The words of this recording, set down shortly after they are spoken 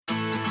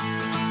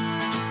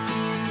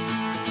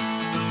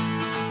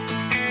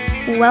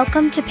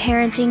Welcome to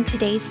Parenting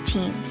Today's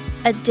Teens,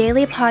 a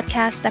daily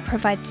podcast that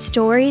provides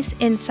stories,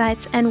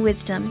 insights, and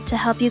wisdom to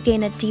help you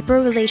gain a deeper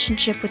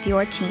relationship with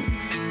your teen.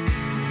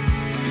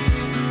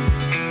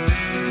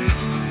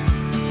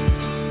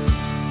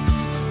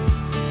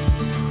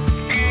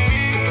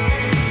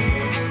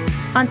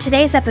 On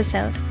today's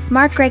episode,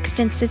 Mark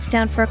Gregston sits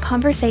down for a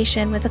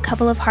conversation with a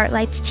couple of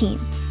Heartlight's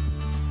teens.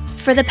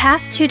 For the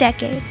past 2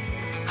 decades,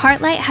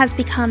 Heartlight has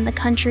become the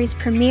country's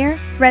premier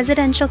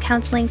residential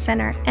counseling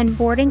center and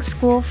boarding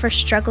school for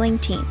struggling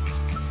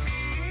teens.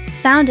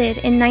 Founded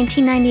in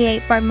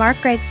 1998 by Mark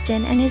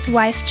Gregston and his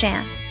wife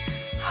Jan,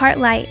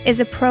 Heartlight is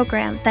a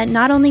program that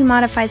not only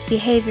modifies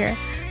behavior,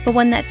 but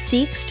one that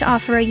seeks to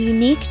offer a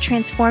unique,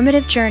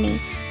 transformative journey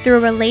through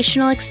a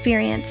relational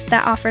experience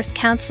that offers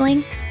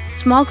counseling,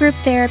 small group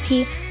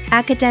therapy,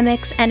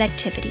 academics, and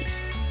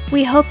activities.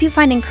 We hope you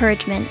find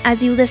encouragement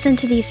as you listen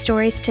to these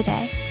stories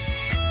today.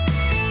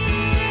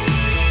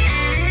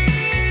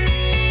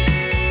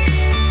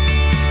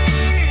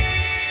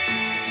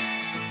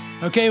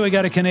 Okay, we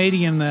got a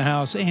Canadian in the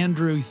house.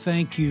 Andrew,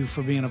 thank you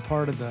for being a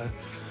part of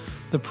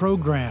the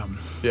program.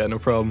 Yeah, no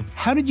problem.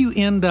 How did you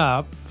end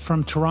up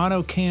from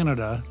Toronto,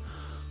 Canada,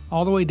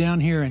 all the way down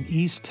here in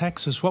East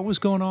Texas? What was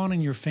going on in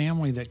your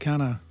family that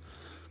kind of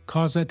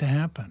caused that to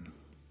happen?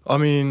 I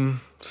mean,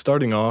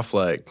 starting off,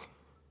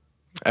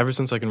 ever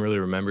since I can really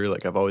remember,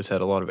 I've always had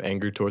a lot of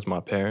anger towards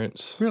my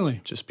parents. Really?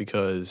 Just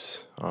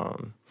because,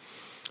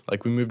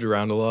 we moved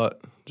around a lot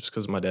just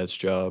because of my dad's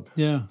job.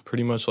 Yeah.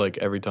 Pretty much,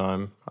 every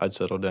time I'd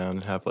settle down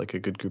and have, a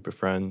good group of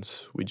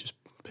friends, we'd just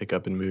pick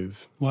up and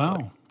move.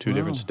 Wow. To a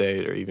different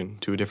state or even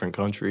to a different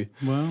country.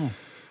 Wow.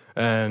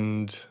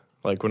 And,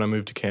 when I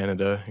moved to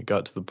Canada, it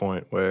got to the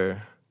point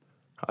where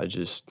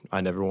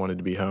I never wanted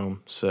to be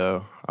home.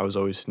 So I was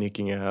always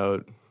sneaking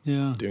out.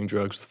 Yeah. Doing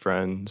drugs with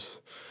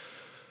friends,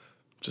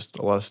 just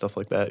a lot of stuff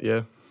like that,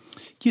 yeah.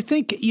 Do you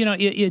think,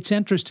 it's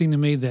interesting to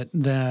me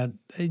that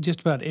just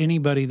about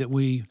anybody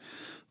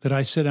that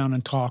I sit down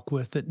and talk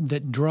with,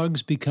 that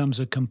drugs becomes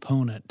a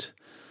component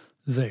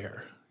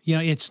there.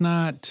 It's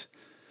not,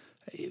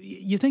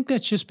 you think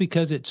that's just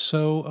because it's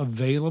so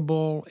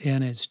available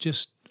and it's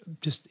just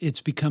it's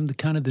become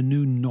the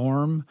new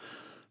norm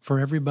for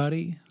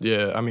everybody?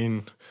 Yeah, I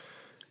mean,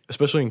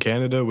 especially in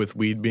Canada with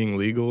weed being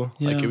legal,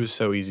 yeah. It was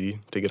so easy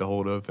to get a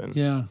hold of. And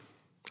yeah.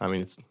 I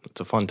mean, it's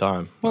a fun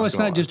time. Well, it's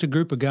not just a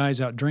group of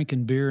guys out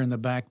drinking beer in the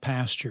back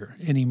pasture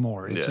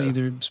anymore. It's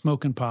either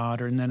smoking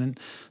pot or then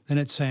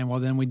it's saying, well,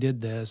 then we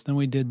did this.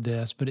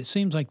 But it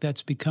seems like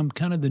that's become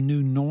kind of the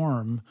new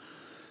norm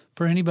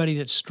for anybody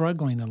that's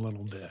struggling a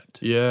little bit.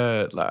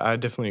 Yeah, I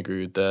definitely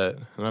agree with that.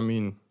 And I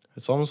mean,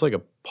 it's almost like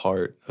a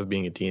part of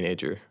being a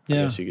teenager, I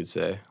guess you could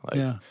say.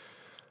 Yeah.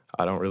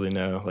 I don't really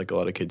know a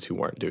lot of kids who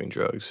weren't doing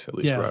drugs, at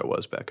least where I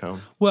was back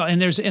home. Well,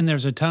 and there's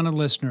a ton of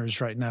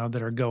listeners right now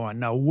that are going,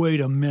 now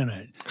wait a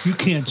minute, you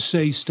can't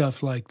say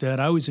stuff like that.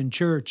 I was in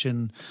church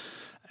and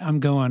I'm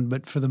going,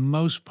 but for the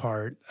most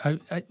part, I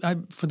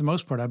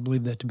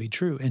believe that to be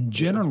true. And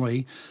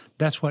generally,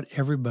 that's what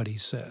everybody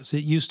says.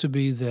 It used to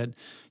be that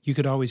you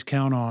could always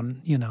count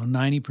on,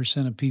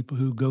 90% of people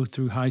who go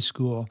through high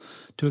school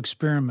to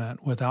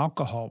experiment with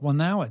alcohol. Well,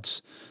 now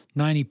it's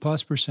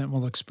 90+%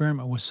 will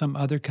experiment with some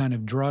other kind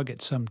of drug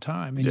at some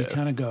time. And you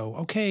kind of go,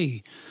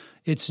 okay,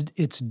 it's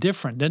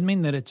different. Doesn't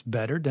mean that it's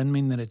better. Doesn't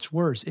mean that it's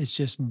worse. It's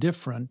just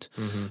different.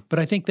 Mm-hmm. But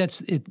I think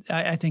that's it.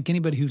 I think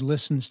anybody who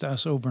listens to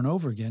us over and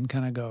over again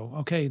kind of go,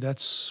 okay,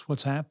 that's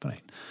what's happening.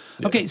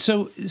 Yeah. Okay,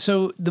 so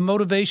the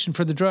motivation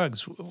for the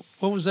drugs,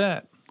 what was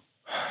that?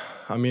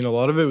 I mean, a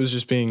lot of it was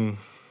just being,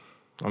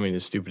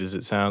 as stupid as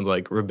it sounds,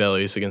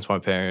 rebellious against my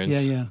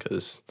parents. Yeah.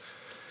 Because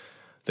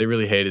they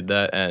really hated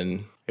that,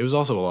 and it was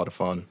also a lot of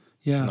fun.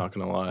 Yeah, I'm not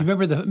gonna lie.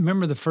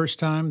 Remember the first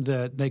time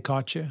that they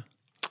caught you?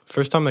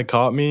 First time they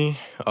caught me,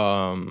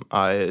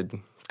 I had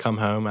come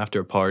home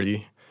after a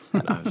party,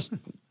 and I was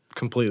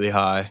completely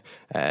high,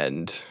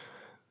 and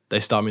they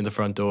stopped me in the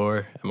front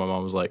door, and my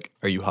mom was like,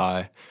 "Are you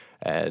high?"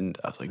 And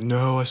I was like,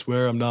 "No, I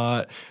swear I'm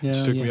not." Yeah,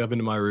 she took me up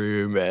into my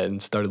room and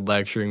started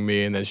lecturing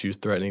me, and then she was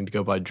threatening to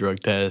go buy drug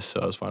tests. So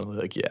I was finally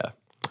like, "Yeah,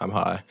 I'm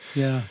high."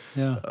 Yeah.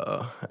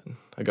 And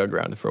I got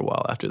grounded for a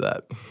while after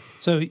that.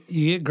 So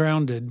you get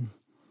grounded,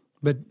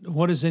 but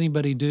what does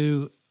anybody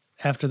do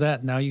after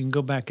that? Now you can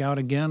go back out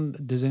again.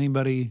 Does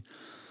anybody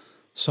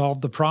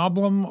solve the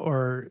problem,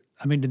 or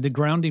did the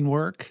grounding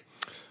work?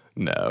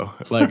 No,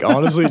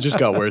 honestly, it just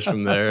got worse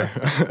from there.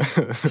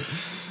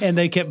 And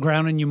they kept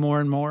grounding you more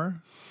and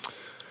more?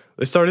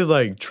 They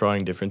started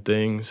trying different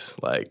things,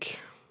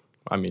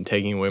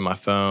 taking away my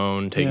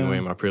phone, taking away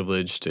my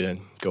privilege to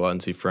go out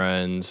and see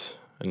friends,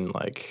 and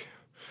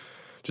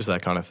just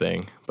that kind of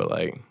thing. But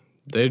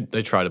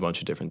they tried a bunch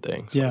of different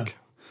things. Yeah.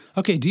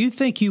 Okay. Do you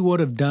think you would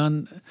have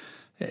done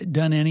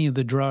any of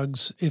the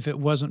drugs if it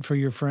wasn't for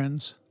your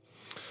friends?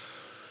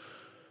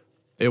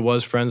 It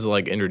was friends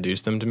that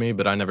introduced them to me,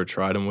 but I never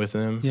tried them with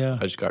them. Yeah.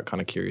 I just got kind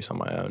of curious on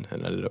my own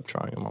and ended up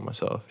trying them on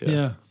myself.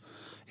 Yeah.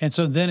 And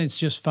so then it's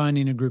just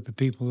finding a group of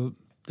people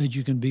that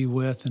you can be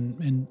with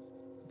and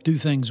do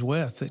things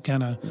with that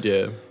kind of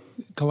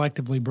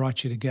collectively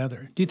brought you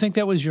together. Do you think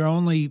that was your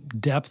only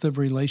depth of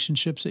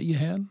relationships that you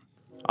had?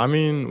 I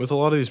mean, with a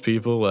lot of these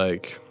people,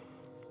 like,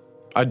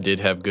 I did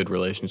have good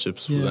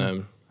relationships with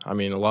them. I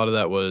mean, a lot of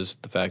that was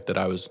the fact that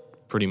I was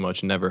pretty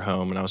much never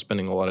home, and I was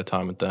spending a lot of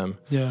time with them.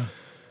 Yeah.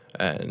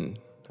 And,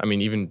 I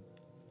mean, even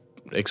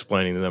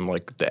explaining to them,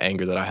 like, the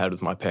anger that I had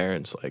with my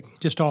parents, like...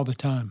 Just all the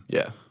time?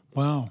 Yeah.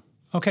 Wow.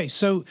 Okay,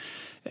 so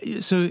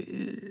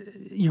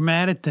you're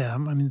mad at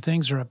them. I mean,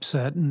 things are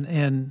upset,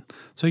 and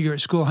so you're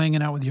at school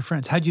hanging out with your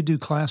friends. How'd you do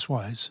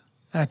class-wise,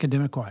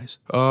 academic-wise?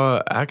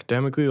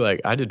 Academically, like,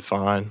 I did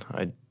fine.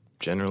 I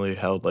generally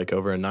held, like,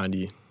 over a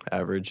 90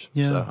 average.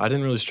 Yeah. So I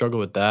didn't really struggle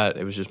with that.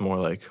 It was just more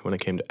like when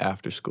it came to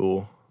after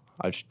school,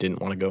 I just didn't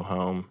want to go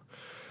home,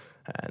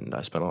 and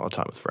I spent a lot of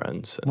time with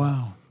friends. And,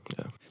 wow.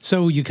 Yeah.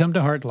 So you come to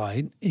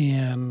Heartlight,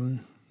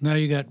 and now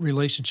you got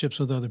relationships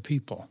with other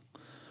people.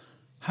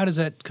 How does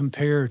that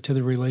compare to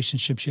the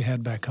relationships you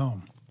had back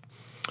home?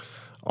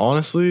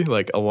 Honestly,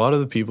 like, a lot of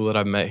the people that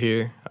I've met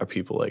here are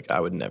people, like, I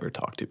would never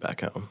talk to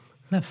back home.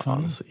 Isn't that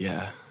funny? Honestly,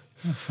 yeah.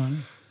 Isn't that funny?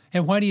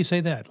 And why do you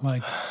say that?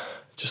 Like,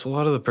 just a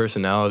lot of the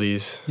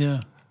personalities.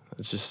 Yeah.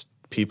 It's just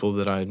people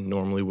that I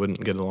normally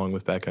wouldn't get along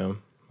with back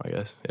home, I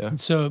guess. Yeah. And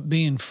so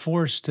being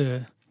forced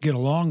to get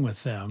along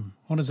with them,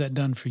 what has that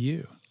done for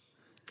you?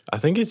 I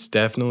think it's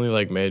definitely,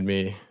 like, made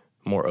me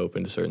more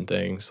open to certain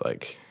things.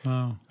 Like,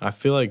 Wow. I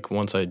feel like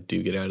once I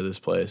do get out of this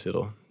place,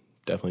 it'll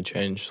definitely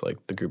change, like,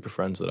 the group of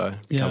friends that I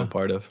become a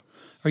part of.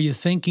 Are you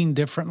thinking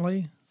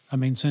differently? I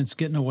mean, since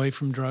getting away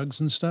from drugs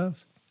and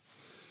stuff?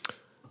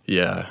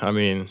 Yeah. I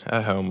mean,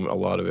 at home, a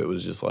lot of it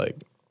was just, like,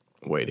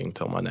 waiting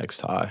till my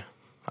next high,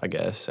 I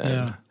guess.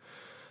 And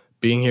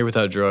being here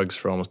without drugs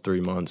for almost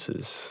 3 months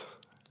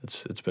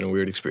it's been a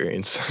weird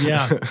experience.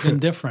 Yeah, been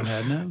different,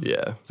 hasn't it?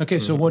 Yeah. Okay,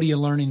 so what are you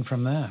learning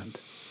from that?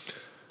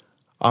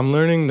 I'm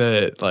learning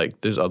that, like,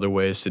 there's other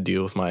ways to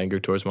deal with my anger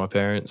towards my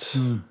parents.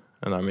 And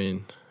I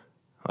mean,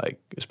 like,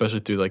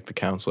 especially through, like, the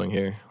counseling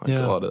here, like,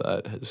 a lot of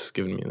that has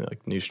given me,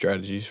 like, new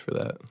strategies for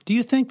that. Do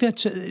you think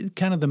that's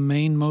kind of the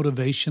main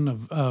motivation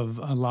of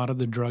a lot of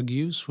the drug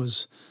use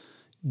was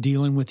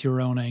dealing with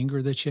your own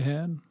anger that you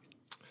had?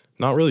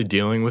 Not really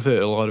dealing with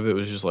it. A lot of it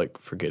was just, like,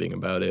 forgetting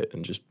about it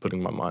and just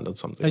putting my mind on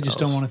something I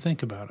just else. don't want to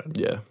think about it.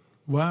 Yeah.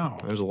 Wow.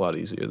 It was a lot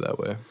easier that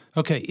way.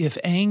 Okay, if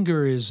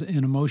anger is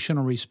an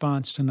emotional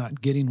response to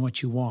not getting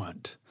what you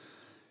want,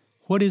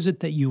 what is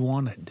it that you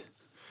wanted?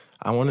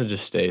 I wanted to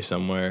stay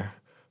somewhere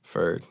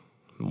for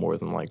more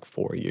than, like,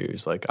 4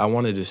 years. Like, I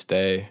wanted to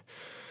stay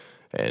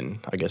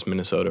in, I guess,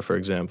 Minnesota, for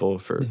example,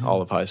 for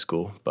all of high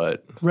school.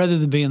 But rather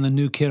than being the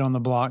new kid on the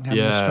block,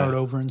 having to start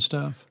over and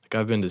stuff? Like,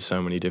 I've been to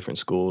so many different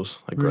schools,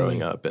 like,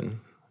 growing up, and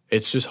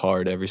it's just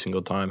hard every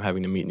single time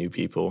having to meet new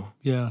people.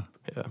 Yeah.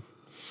 Yeah.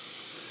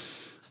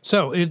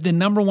 So if the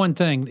number one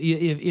thing,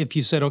 if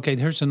you said, okay,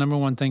 here's the number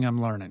one thing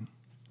I'm learning.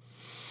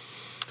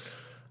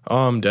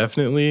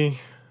 Definitely,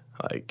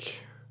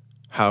 like,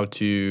 how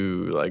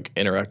to, like,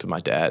 interact with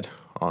my dad,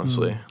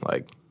 honestly.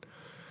 Like,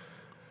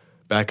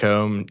 back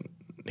home,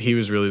 he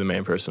was really the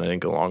main person I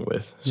didn't get along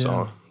with. Yeah.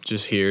 So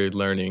just here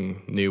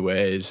learning new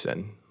ways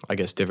and, I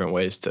guess, different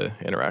ways to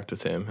interact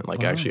with him and,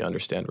 like, actually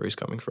understand where he's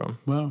coming from.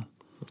 Well,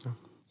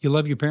 you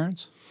love your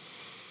parents?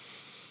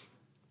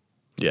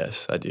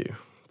 Yes, I do.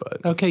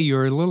 But okay,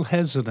 you're a little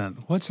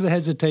hesitant. What's the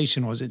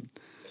hesitation? Was it,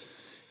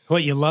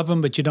 what, you love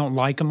them but you don't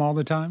like them all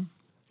the time?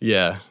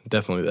 yeah,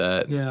 definitely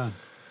that. Yeah.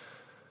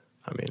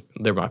 I mean,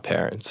 they're my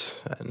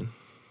parents, and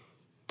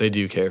they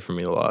do care for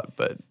me a lot,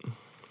 but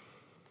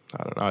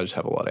I don't know. I just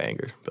have a lot of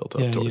anger built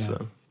up towards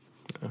them.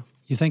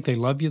 You think they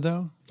love you,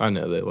 though? I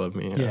know they love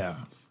me. Yeah.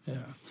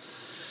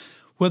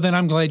 Well, then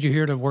I'm glad you're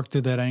here to work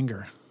through that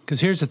anger.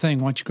 Because here's the thing.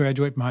 Once you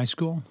graduate from high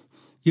school,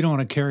 you don't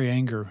want to carry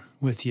anger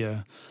with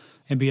you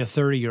and be a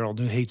 30-year-old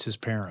who hates his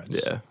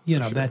parents. Yeah, You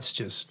know, that's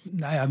just,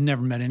 I've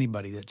never met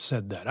anybody that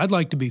said that. I'd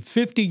like to be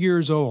 50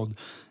 years old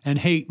and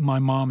hate my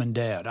mom and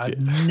dad. I've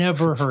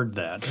never heard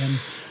that.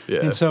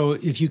 And so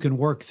if you can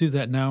work through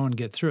that now and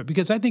get through it,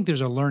 because I think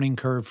there's a learning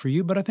curve for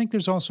you, but I think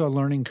there's also a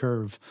learning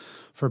curve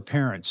for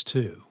parents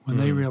too, when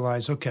they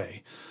realize,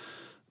 okay,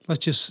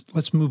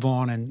 let's move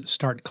on and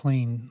start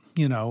clean,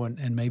 you know,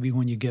 and maybe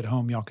when you get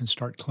home, y'all can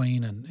start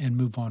clean and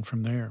move on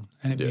from there,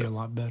 and it'd be a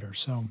lot better.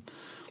 So,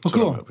 That's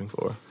cool. what I'm hoping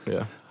for.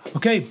 Yeah.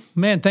 Okay,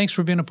 man, thanks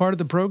for being a part of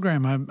the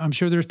program. I'm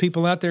sure there's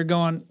people out there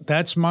going,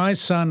 that's my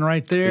son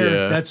right there.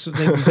 Yeah. That's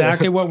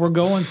exactly what we're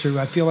going through.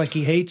 I feel like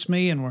he hates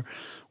me, and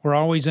we're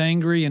always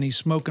angry, and he's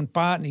smoking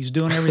pot, and he's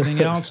doing everything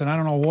else, and I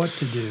don't know what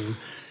to do.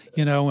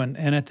 You know, and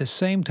at the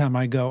same time,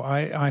 I go,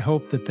 I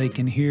hope that they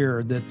can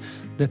hear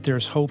that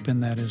there's hope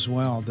in that as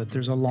well, that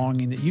there's a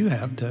longing that you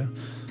have to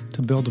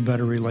build a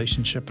better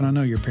relationship. And I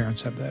know your parents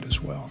have that as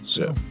well.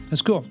 So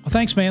that's cool. Well,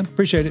 thanks, man.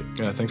 Appreciate it.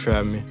 Yeah, thanks for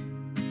having me.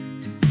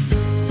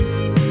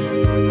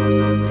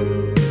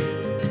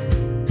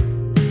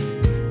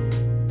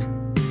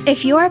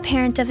 If you're a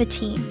parent of a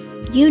teen,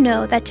 you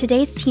know that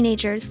today's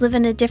teenagers live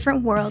in a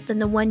different world than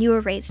the one you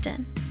were raised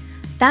in.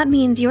 That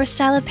means your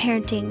style of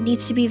parenting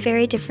needs to be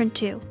very different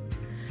too.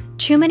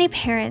 Too many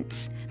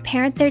parents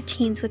parent their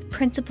teens with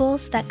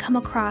principles that come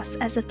across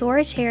as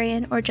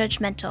authoritarian or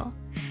judgmental,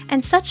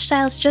 and such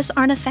styles just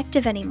aren't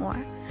effective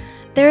anymore.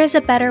 There is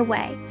a better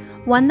way,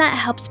 one that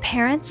helps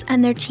parents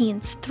and their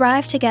teens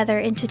thrive together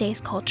in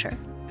today's culture.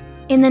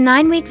 In the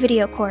 9-week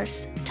video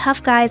course,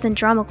 Tough Guys and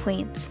Drama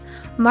Queens,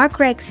 Mark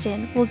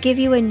Gregston will give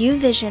you a new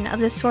vision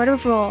of the sort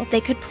of role they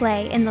could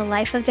play in the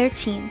life of their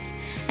teens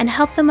and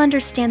help them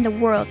understand the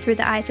world through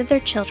the eyes of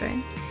their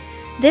children.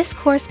 This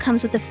course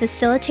comes with a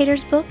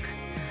facilitator's book,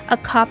 a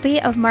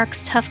copy of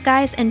Mark's Tough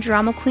Guys and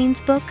Drama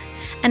Queens book,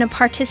 and a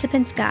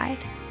participant's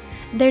guide.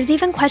 There's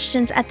even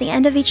questions at the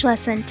end of each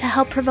lesson to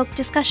help provoke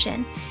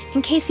discussion,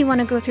 in case you want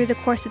to go through the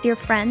course with your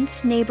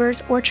friends,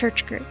 neighbors, or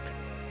church group.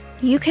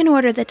 You can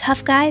order the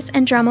Tough Guys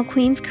and Drama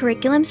Queens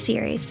curriculum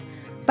series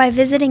by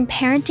visiting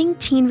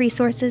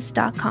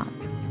parentingteenresources.com.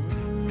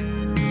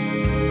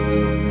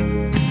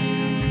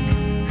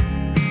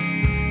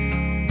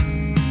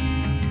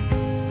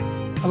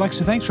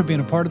 Alexa, thanks for being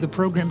a part of the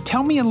program.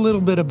 Tell me a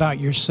little bit about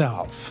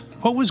yourself.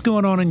 What was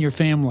going on in your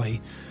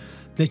family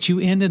that you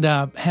ended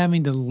up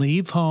having to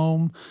leave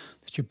home,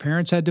 that your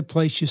parents had to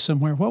place you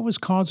somewhere? What was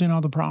causing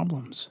all the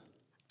problems?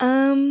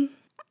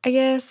 I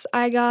guess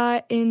I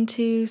got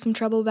into some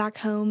trouble back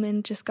home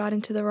and just got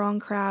into the wrong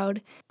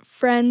crowd.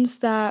 Friends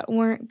that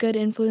weren't good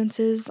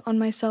influences on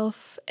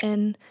myself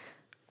and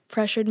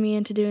pressured me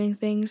into doing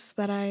things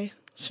that I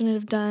shouldn't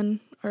have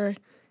done or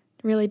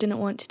really didn't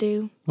want to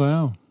do.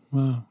 Wow.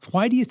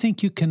 Why do you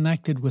think you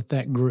connected with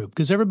that group?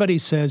 Because everybody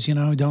says,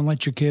 don't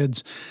let your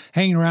kids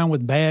hang around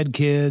with bad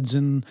kids,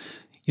 and,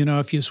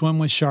 if you swim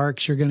with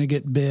sharks, you're going to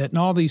get bit, and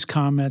all these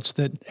comments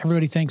that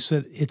everybody thinks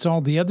that it's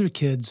all the other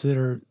kids that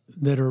are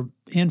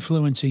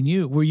influencing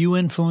you. Were you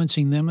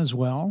influencing them as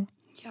well?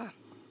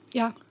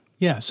 Yeah.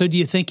 Yeah. So do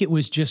you think it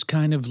was just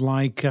kind of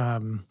like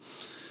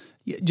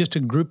just a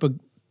group of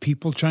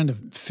people trying to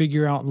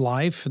figure out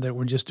life that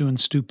were just doing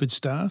stupid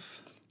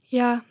stuff?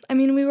 Yeah. I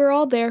mean, we were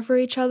all there for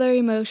each other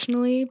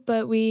emotionally,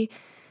 but we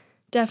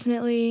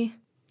definitely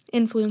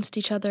influenced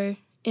each other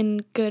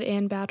in good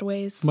and bad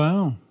ways.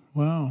 Wow.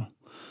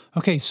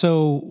 Okay,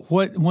 so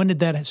when did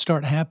that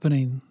start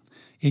happening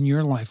in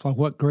your life? Like,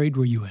 what grade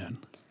were you in?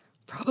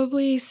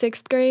 Probably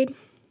 6th grade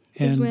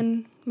is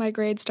when my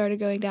grades started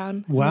going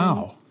down.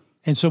 Wow.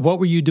 And so what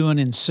were you doing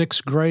in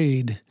 6th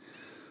grade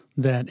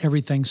that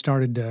everything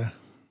started to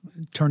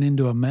turn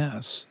into a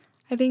mess?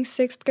 I think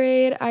 6th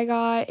grade I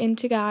got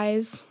into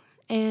guys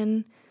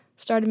and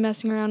started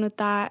messing around with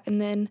that. And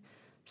then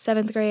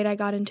 7th grade I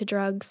got into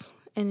drugs,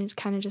 and it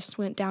kind of just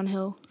went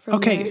downhill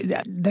from there. Okay,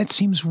 that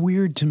seems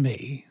weird to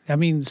me. I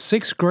mean,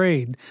 6th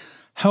grade,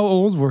 how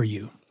old were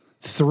you?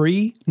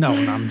 3? No,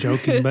 I'm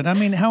joking. But I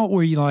mean, how old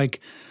were you,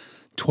 like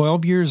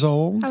 12 years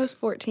old? I was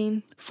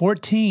 14.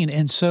 14.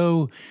 And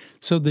so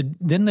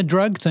then the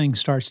drug thing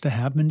starts to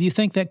happen. Do you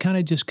think that kind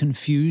of just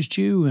confused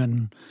you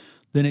and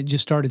then it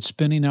just started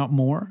spinning out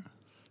more?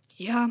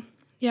 Yeah.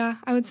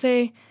 I would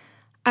say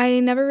I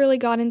never really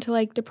got into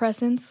like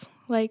depressants,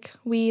 like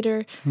weed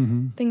or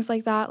things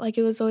like that. Like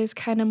it was always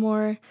kind of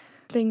more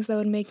things that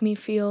would make me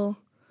feel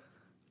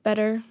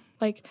better,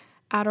 like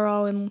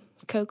Adderall and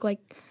Coke, like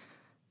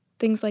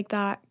things like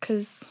that,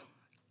 because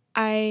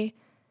I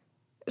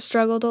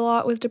struggled a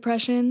lot with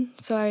depression,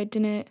 so I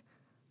didn't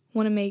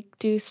want to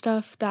do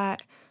stuff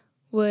that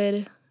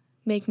would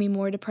make me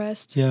more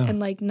depressed and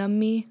like numb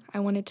me. I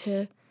wanted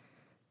to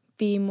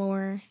be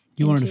more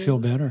wanted to feel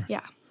better.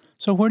 Yeah.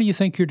 So where do you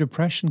think your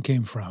depression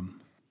came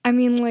from? I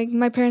mean, like,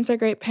 my parents are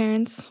great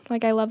parents.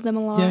 Like, I love them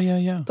a lot.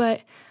 Yeah.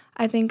 But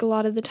I think a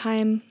lot of the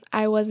time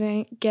I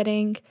wasn't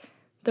getting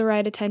the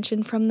right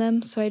attention from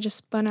them, so I just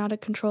spun out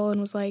of control and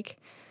was like,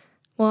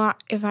 well,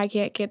 if I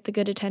can't get the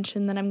good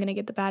attention, then I'm going to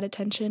get the bad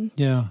attention.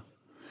 Yeah.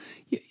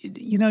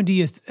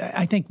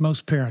 I think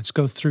most parents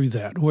go through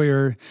that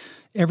where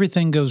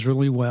everything goes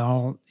really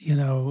well.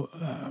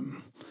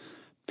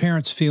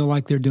 Parents feel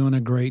like they're doing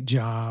a great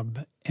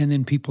job, and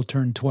then people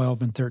turn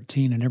 12 and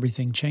 13 and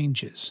everything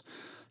changes.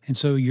 And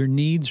so your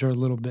needs are a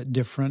little bit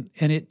different,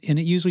 and it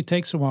usually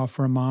takes a while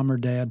for a mom or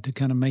dad to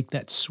kind of make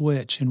that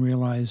switch and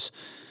realize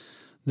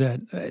that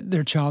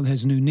their child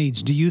has new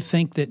needs. Do you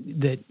think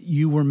that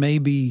you were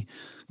maybe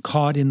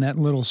caught in that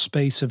little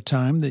space of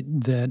time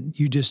that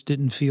you just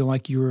didn't feel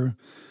like you were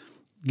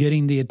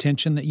getting the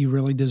attention that you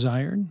really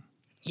desired?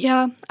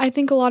 Yeah, I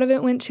think a lot of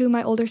it went to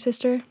my older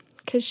sister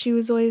because she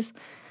was always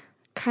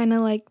kind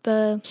of like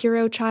the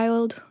hero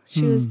child.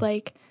 She was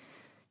like,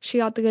 she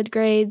got the good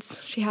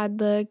grades, she had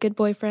the good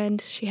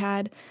boyfriend,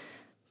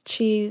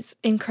 she's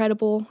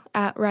incredible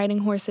at riding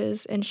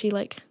horses, and she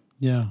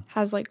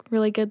has like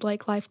really good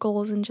like life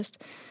goals, and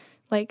just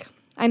like,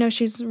 I know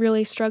she's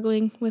really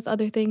struggling with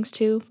other things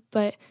too,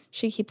 but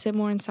she keeps it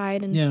more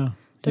inside and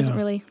doesn't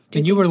really do.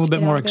 And you were a little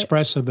bit more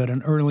expressive at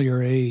an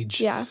earlier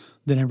age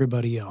than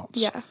everybody else.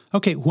 Yeah.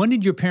 Okay, when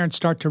did your parents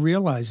start to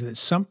realize that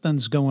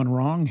something's going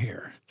wrong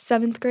here?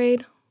 7th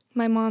grade.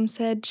 My mom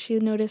said she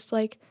noticed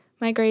like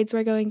my grades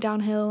were going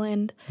downhill,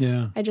 and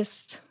I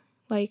just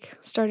like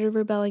started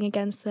rebelling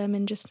against them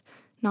and just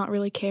not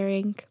really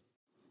caring.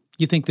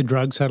 You think the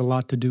drugs had a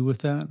lot to do with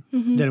that?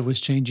 Mm-hmm. That it was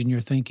changing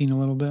your thinking a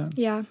little bit?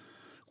 Yeah.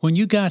 When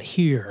you got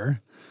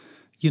here,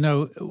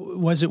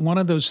 was it one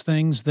of those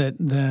things that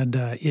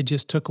it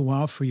just took a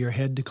while for your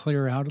head to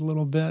clear out a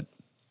little bit,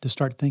 to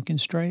start thinking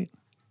straight?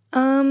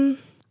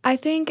 I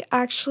think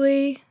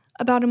actually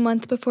about a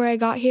month before I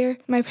got here,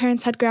 my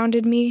parents had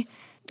grounded me,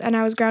 and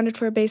I was grounded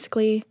for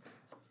basically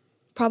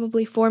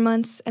probably 4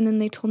 months, and then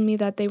they told me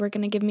that they were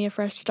going to give me a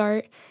fresh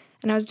start,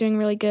 and I was doing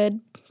really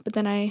good, but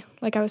then I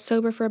was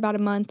sober for about a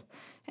month,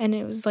 and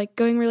it was like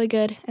going really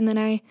good, and then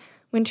I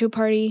went to a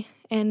party,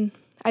 and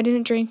I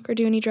didn't drink or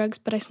do any drugs,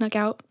 but I snuck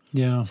out.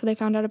 Yeah. So they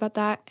found out about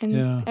that,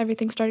 and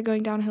everything started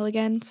going downhill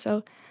again.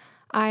 So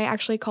I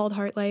actually called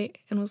Heartlight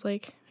and was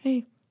like,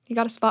 hey, you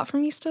got a spot for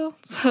me still?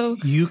 So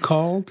you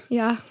called?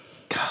 Yeah.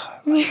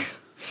 God,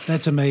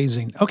 that's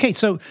amazing. Okay,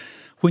 so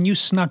when you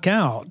snuck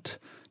out,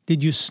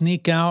 did you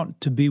sneak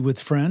out to be with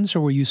friends, or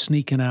were you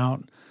sneaking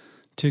out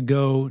to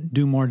go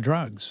do more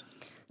drugs?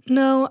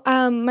 No,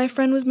 my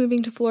friend was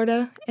moving to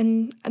Florida,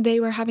 and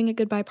they were having a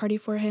goodbye party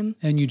for him.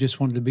 And you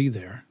just wanted to be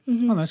there.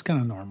 Mm-hmm. Well, that's kind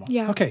of normal.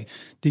 Yeah. Okay.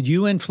 Did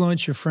you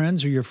influence your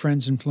friends, or your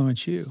friends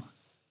influence you?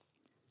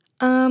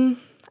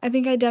 I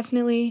think I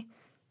definitely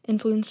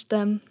influenced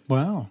them.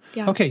 Wow.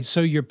 Yeah. Okay, so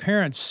your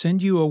parents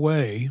send you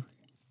away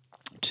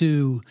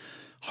to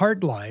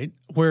Heartlight,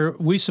 where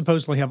we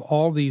supposedly have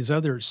all these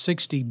other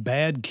 60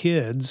 bad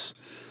kids,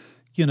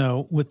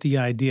 with the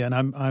idea.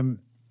 And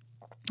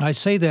I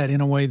say that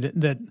in a way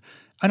that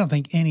I don't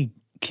think any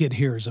kid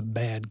here is a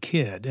bad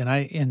kid,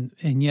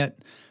 and yet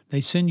they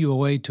send you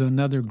away to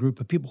another group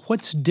of people.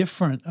 What's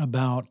different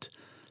about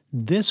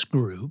this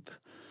group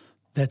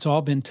that's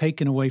all been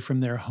taken away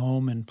from their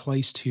home and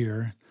placed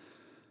here?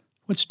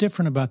 What's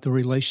different about the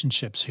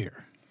relationships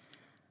here?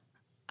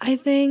 I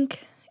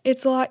think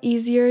it's a lot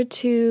easier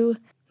to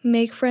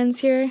make friends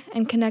here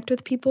and connect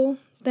with people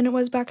than it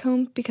was back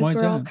home, because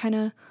we're all kind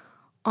of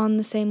on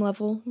the same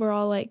level. We're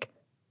all like,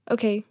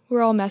 okay,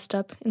 we're all messed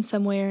up in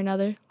some way or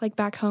another. Like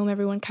back home,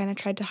 everyone kind of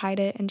tried to hide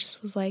it and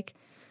just was like,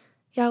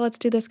 yeah, let's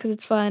do this because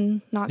it's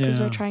fun, not because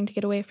we're trying to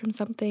get away from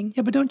something.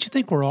 Yeah, but don't you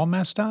think we're all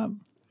messed up?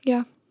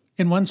 Yeah.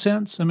 In one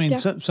sense? I mean,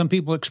 some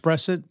people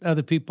express it.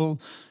 Other people,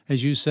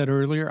 as you said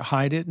earlier,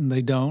 hide it and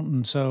they don't.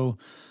 And so,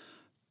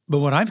 but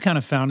what I've kind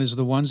of found is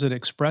the ones that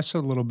express it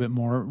a little bit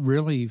more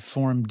really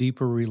form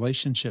deeper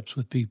relationships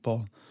with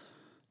people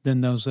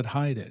than those that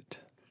hide it.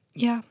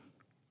 Yeah.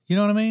 You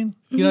know what I mean?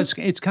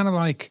 Mm-hmm. It's kind of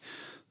like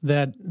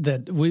that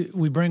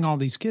we bring all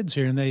these kids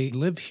here and they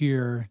live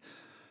here,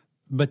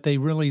 but they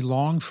really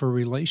long for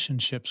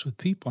relationships with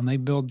people, and they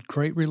build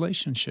great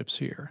relationships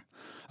here.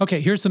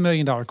 Okay, here's the $1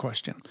 million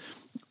question.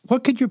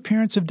 What could your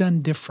parents have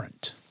done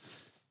different?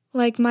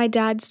 Like, my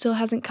dad still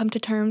hasn't come to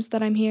terms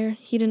that I'm here.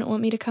 He didn't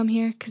want me to come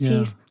here because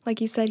he's,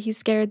 like you said, he's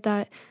scared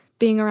that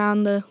being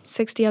around the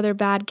 60 other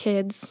bad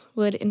kids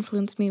would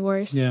influence me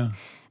worse. Yeah.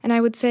 And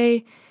I would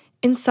say,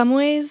 in some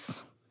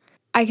ways,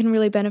 I can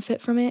really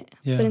benefit from it.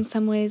 Yeah. But in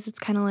some ways, it's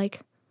kind of like,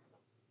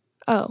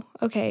 oh,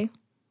 okay,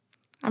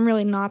 I'm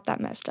really not that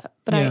messed up,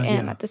 but I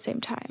am at the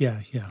same time.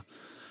 Yeah, yeah.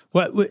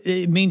 Well,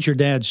 it means your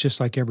dad's just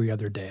like every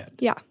other dad.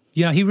 Yeah.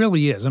 Yeah, he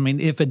really is. I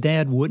mean, if a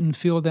dad wouldn't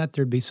feel that,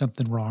 there'd be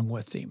something wrong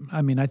with him.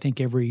 I mean, I think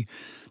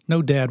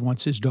no dad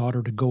wants his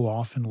daughter to go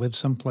off and live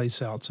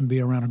someplace else and be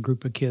around a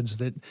group of kids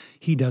that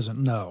he doesn't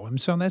know.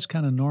 And so that's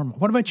kind of normal.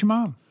 What about your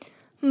mom?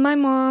 My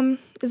mom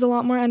is a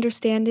lot more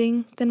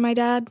understanding than my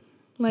dad.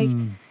 Like,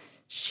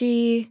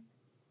 she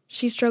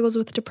struggles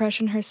with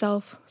depression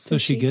herself. So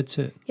she gets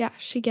it. Yeah,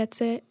 she gets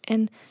it.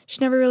 And she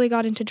never really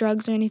got into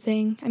drugs or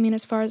anything. I mean,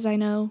 as far as I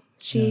know,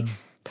 she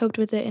coped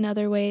with it in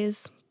other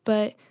ways.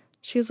 But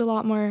she was a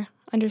lot more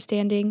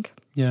understanding.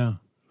 Yeah.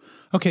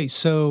 Okay,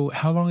 so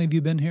how long have you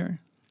been here?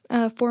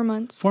 4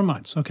 months. 4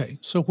 months, okay.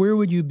 So where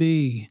would you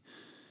be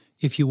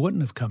if you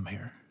wouldn't have come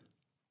here?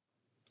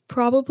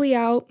 Probably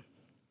out,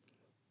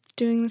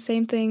 doing the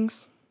same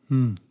things,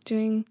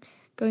 going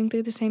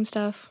through the same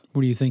stuff.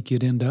 Where do you think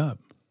you'd end up?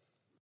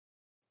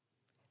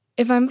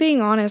 If I'm being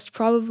honest,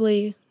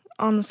 probably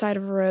on the side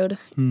of a road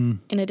in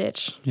a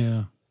ditch.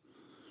 Yeah.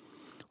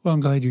 Well, I'm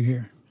glad you're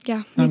here. Yeah,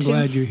 me too. I'm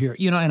glad you're here.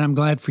 And I'm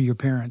glad for your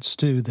parents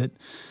too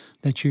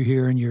that you're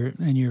here and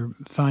you're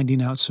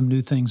finding out some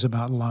new things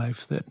about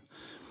life that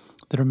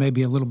are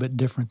maybe a little bit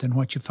different than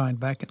what you find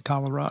back in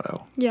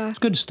Colorado. Yeah. It's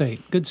good state,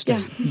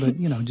 yeah. But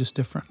just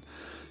different.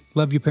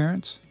 Love your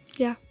parents?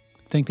 Yeah.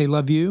 Think they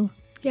love you?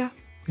 Yeah.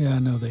 Yeah, I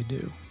know they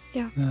do.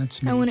 Yeah.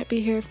 That's neat. I wouldn't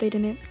be here if they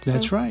didn't. So.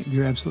 That's right.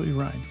 You're absolutely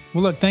right.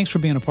 Well, look, thanks for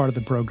being a part of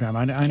the program.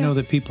 I know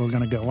that people are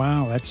going to go,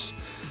 wow, that's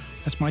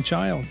my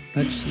child.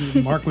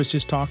 Mark was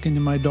just talking to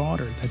my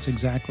daughter. That's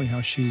exactly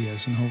how she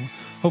is. And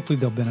hopefully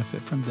they'll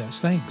benefit from this.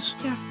 Thanks.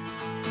 Yeah.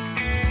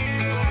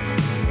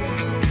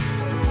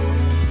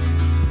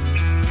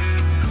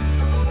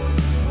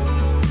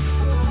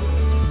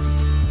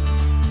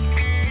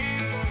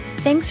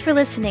 Thanks for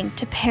listening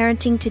to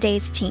Parenting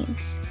Today's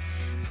Teens.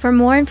 For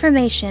more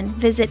information,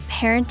 visit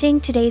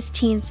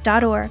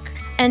parentingtodaysteens.org.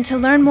 And to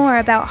learn more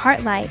about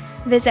Heartlight,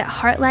 visit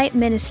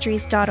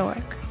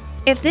heartlightministries.org.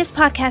 If this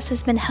podcast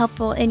has been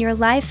helpful in your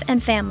life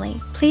and family,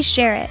 please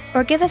share it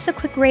or give us a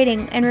quick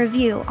rating and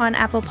review on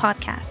Apple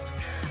Podcasts.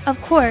 Of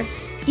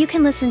course, you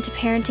can listen to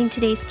Parenting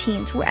Today's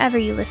Teens wherever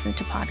you listen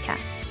to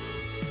podcasts.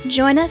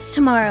 Join us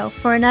tomorrow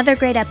for another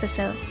great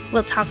episode.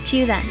 We'll talk to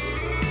you then.